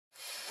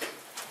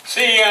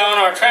See, on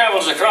our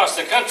travels across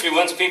the country,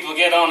 once people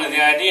get onto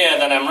the idea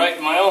that I'm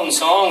writing my own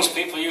songs,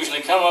 people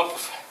usually come up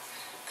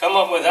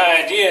with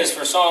ideas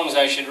for songs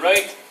I should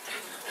write.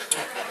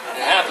 It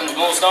happens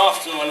most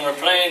often when we're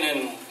playing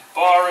in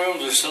bar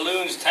rooms or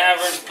saloons,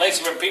 taverns,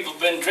 places where people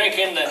have been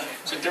drinking.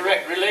 It's a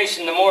direct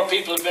relation. The more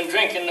people have been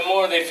drinking, the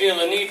more they feel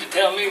the need to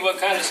tell me what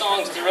kind of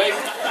songs to write.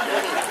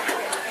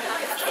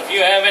 So if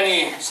you have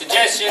any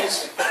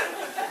suggestions,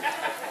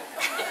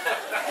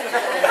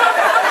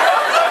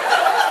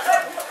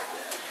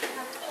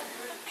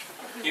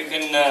 you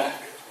can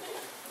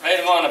write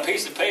them on a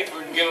piece of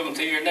paper and give them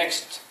to your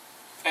next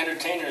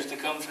entertainers to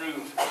come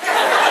through.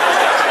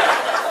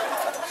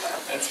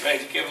 That's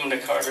right, give them to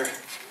Carter.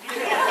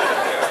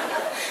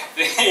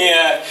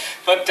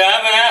 But I've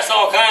been asked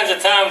all kinds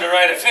of time to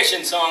write a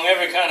fishing song,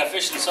 every kind of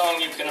fishing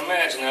song you can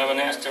imagine. I've been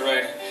asked to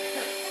write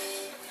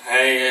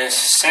a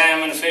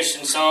salmon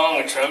fishing song,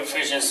 a trout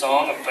fishing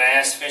song, a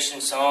bass fishing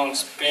song, a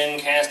spin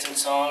casting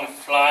song, a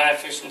fly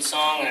fishing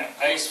song, an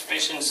ice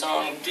fishing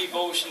song, a deep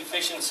ocean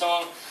fishing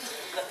song.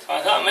 So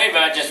I thought maybe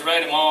I'd just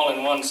write them all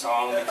in one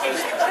song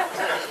because,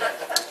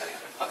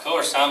 of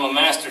course, I'm a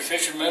master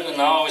fisherman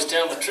and I always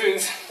tell the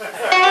truth.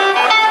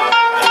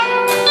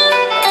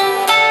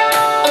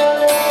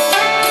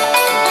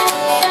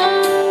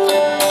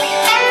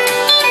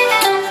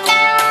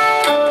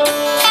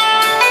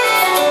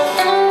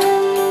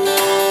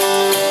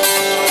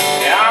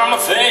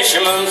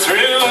 Fisherman through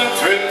and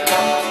through,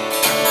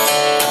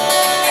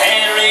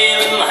 had a reel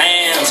in my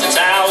hand since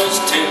I was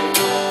 2.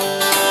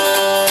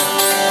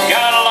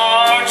 Got a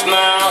large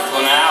mouth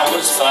when I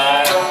was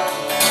 5.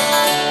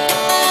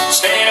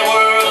 Set a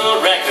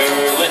world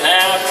record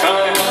without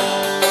trying.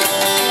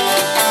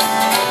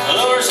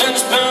 Lures and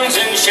spoons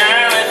and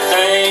shiny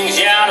things,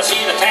 you ought to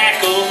see the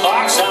tackle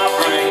box I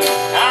bring.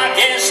 I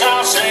guess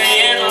I'll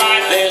say it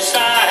like this: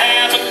 I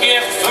have a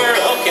gift for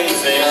hooking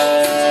fish.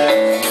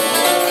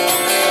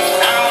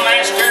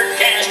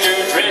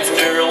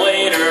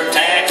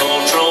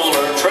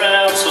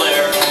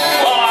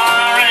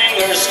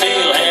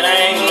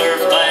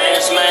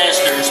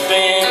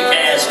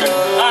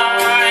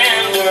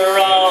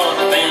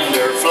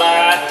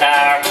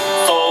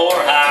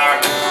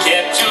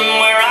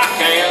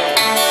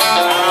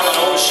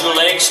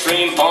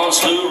 Stream, pond,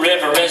 slough,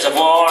 river,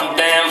 reservoir, and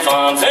damn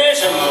fine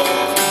fisherman.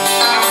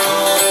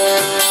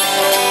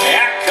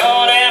 I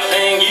caught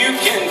everything you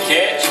can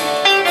catch.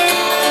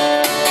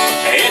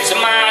 It's a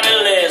mighty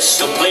list,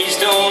 so please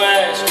don't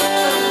ask.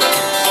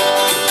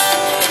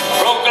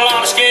 Broke a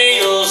lot of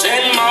scales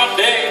in my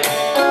day.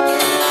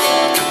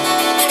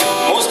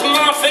 Most of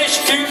my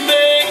fish too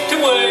big to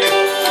weigh.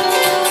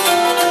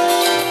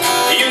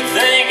 You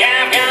think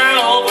I've gone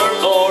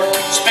overboard?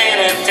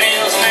 Spinning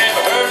tails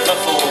never heard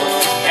before.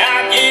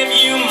 Give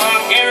you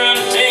my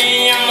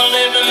guarantee, I'm a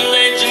living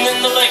legend in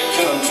the lake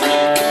country.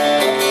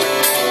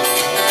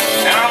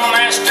 I'm a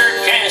master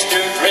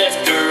caster,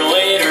 drifter,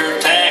 waiter,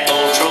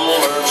 tackle,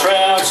 troller,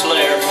 trout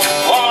slayer,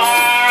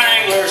 walleye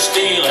angler,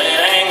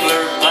 steelhead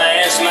angler,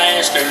 bass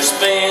master,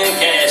 spin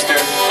caster,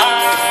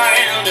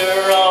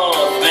 high-ender,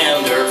 rod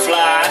bender,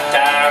 fly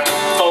tire,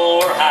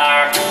 for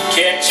hire,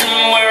 catch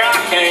 'em where I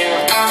can.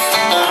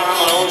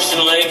 I'm an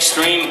ocean, lake,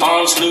 stream,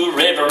 pond, slough,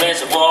 river,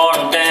 reservoir,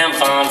 and damn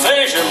fine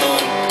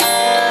fisherman.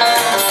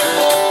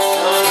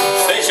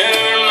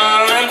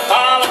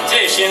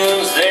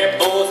 They're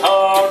both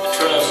hard to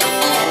trust.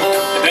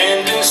 They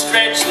bend and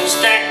stretch and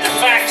stack the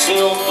facts,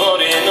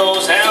 nobody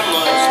knows how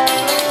much.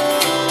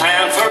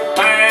 Pound for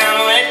pound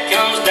when it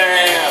comes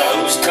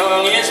down, whose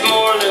tongue is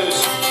more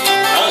loose?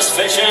 Us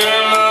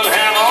fishermen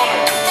have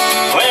honor,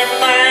 we're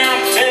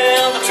bound to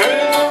tell the truth.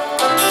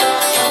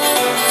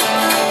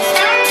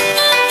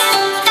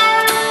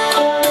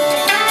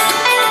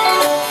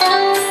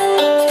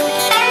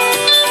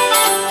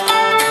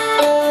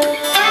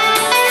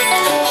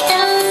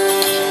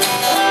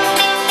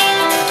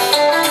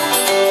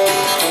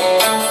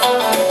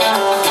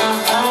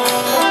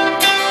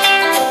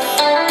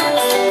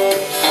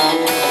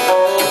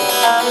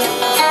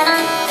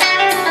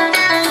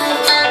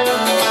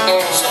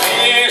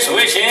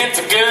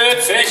 For good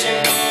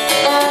fishing,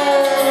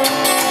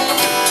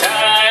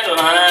 tight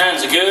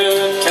lines, a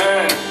good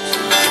turns.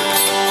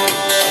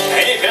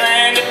 If you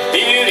land a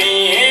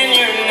beauty in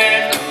your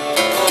net,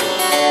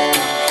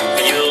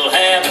 you'll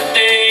have a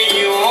day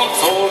you won't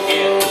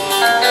forget.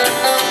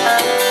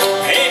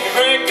 If you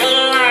break a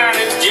line,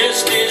 it's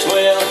just as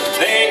well,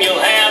 then you'll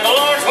have a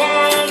large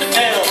one to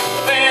tell.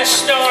 The best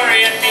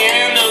story at the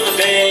end of the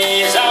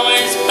day is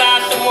always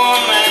about the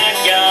one that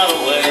got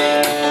away.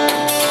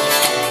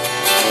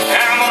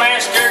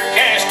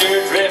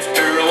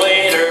 Drifter,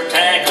 waiter,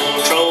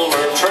 tackle,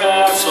 troller,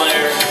 trout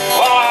slayer,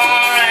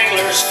 walleye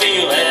angler,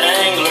 steelhead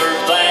angler,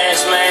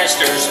 bass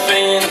master,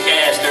 spin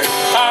caster,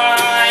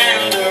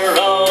 high-ender,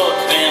 rod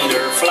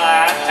bender,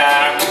 fly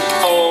tire,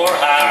 for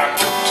hire,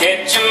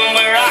 catch 'em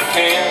where I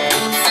can.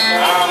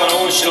 I'm an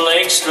ocean,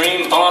 lake,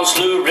 stream, pond,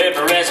 slough,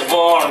 river,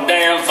 reservoir, and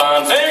damn fine